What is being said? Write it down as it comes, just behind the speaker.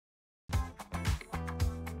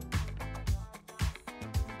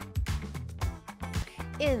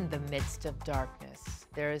In the midst of darkness,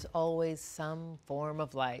 there is always some form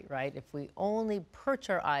of light, right? If we only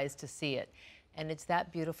perch our eyes to see it. And it's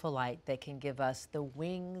that beautiful light that can give us the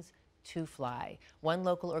wings to fly. One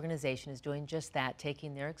local organization is doing just that,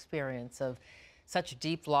 taking their experience of such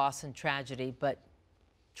deep loss and tragedy, but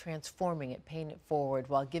transforming it, paying it forward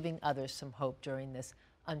while giving others some hope during this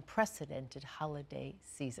unprecedented holiday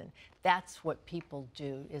season. That's what people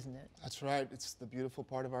do, isn't it? That's right. It's the beautiful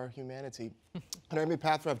part of our humanity. And Amy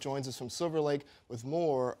Paffrath joins us from Silver Lake with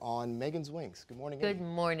more on Megan's Wings. Good morning, Amy. Good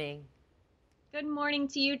morning. Good morning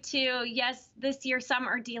to you too. Yes, this year some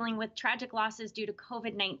are dealing with tragic losses due to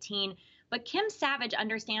COVID-19, but Kim Savage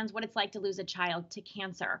understands what it's like to lose a child to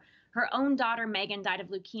cancer. Her own daughter, Megan, died of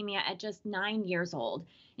leukemia at just 9 years old.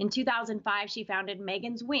 In 2005, she founded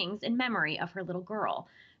Megan's Wings in memory of her little girl.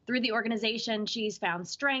 Through the organization, she's found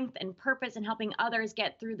strength and purpose in helping others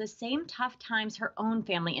get through the same tough times her own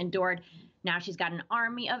family endured. Now she's got an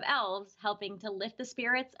army of elves helping to lift the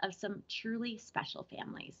spirits of some truly special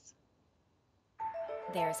families.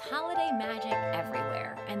 There's holiday magic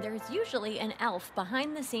everywhere, and there's usually an elf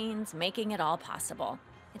behind the scenes making it all possible.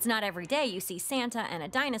 It's not every day you see Santa and a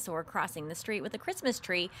dinosaur crossing the street with a Christmas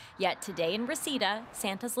tree, yet today in Reseda,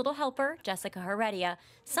 Santa's little helper, Jessica Heredia,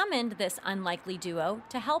 summoned this unlikely duo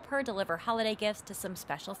to help her deliver holiday gifts to some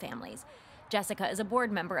special families. Jessica is a board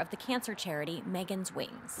member of the cancer charity Megan's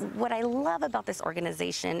Wings. What I love about this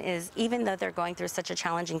organization is even though they're going through such a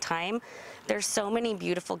challenging time, there's so many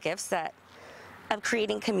beautiful gifts of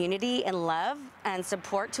creating community and love and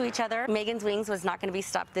support to each other. Megan's Wings was not going to be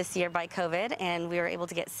stopped this year by COVID, and we were able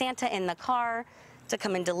to get Santa in the car to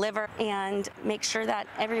come and deliver and make sure that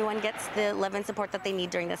everyone gets the love and support that they need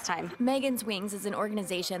during this time. Megan's Wings is an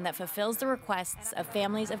organization that fulfills the requests of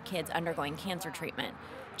families of kids undergoing cancer treatment.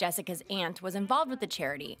 Jessica's aunt was involved with the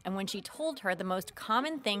charity, and when she told her the most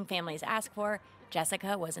common thing families ask for,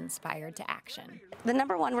 Jessica was inspired to action. The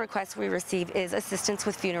 #1 request we receive is assistance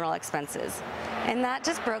with funeral expenses. And that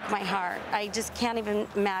just broke my heart. I just can't even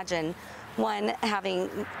imagine, one, having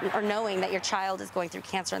or knowing that your child is going through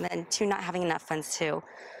cancer, and then two, not having enough funds to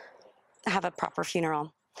have a proper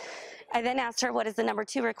funeral. I then asked her what is the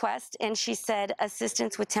 #2 request, and she said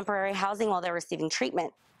assistance with temporary housing while they're receiving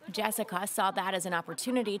treatment. Jessica saw that as an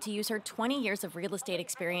opportunity to use her 20 years of real estate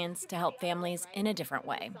experience to help families in a different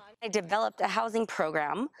way. I developed a housing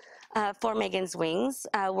program for Megan's Wings,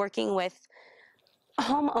 working with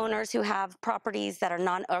homeowners who have properties that are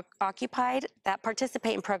non-occupied that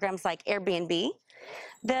participate in programs like Airbnb.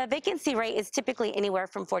 The vacancy rate is typically anywhere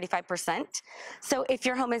from 45%. So if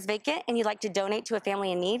your home is vacant and you'd like to donate to a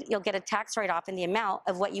family in need, you'll get a tax write-off in the amount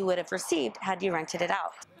of what you would have received had you rented it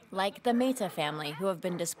out. Like the Meta family, who have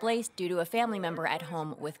been displaced due to a family member at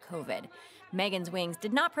home with COVID. Megan's Wings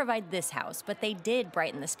did not provide this house, but they did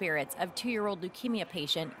brighten the spirits of 2-year-old leukemia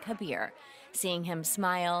patient Kabir. Seeing him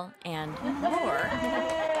smile and roar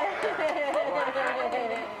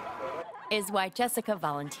is why Jessica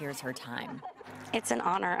volunteers her time. It's an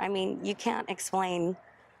honor. I mean, you can't explain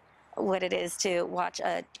what it is to watch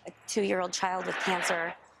a 2-year-old child with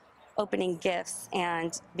cancer opening gifts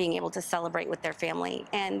and being able to celebrate with their family.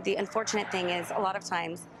 And the unfortunate thing is, a lot of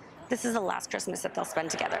times, this is the last Christmas that they'll spend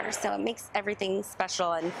together. So it makes everything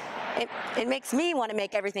special, and it makes me want to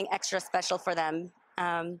make everything extra special for them.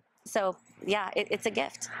 So yeah, it's a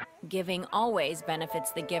gift. Giving always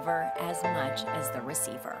benefits the giver as much as the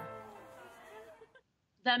receiver.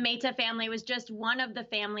 The Meta family was just one of the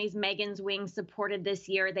families Megan's Wings supported this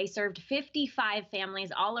year. They served 55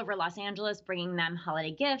 families all over Los Angeles, bringing them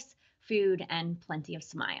holiday gifts, food, and plenty of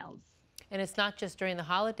smiles. And it's not just during the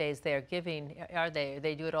holidays they are giving, are they?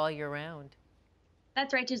 They do it all year round.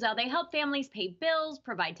 That's right, Giselle. They help families pay bills,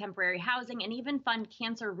 provide temporary housing, and even fund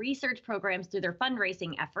cancer research programs through their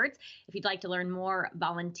fundraising efforts. If you'd like to learn more,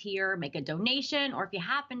 volunteer, make a donation, or if you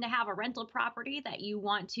happen to have a rental property that you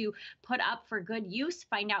want to put up for good use,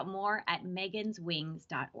 find out more at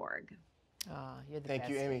meganswings.org. Oh, you're the Thank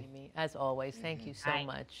best, you, Amy. As always, thank you so Bye.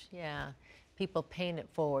 much. Yeah, people paying it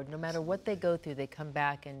forward. No matter what they go through, they come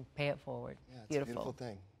back and pay it forward. Yeah, it's Beautiful. a beautiful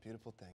thing. Beautiful thing.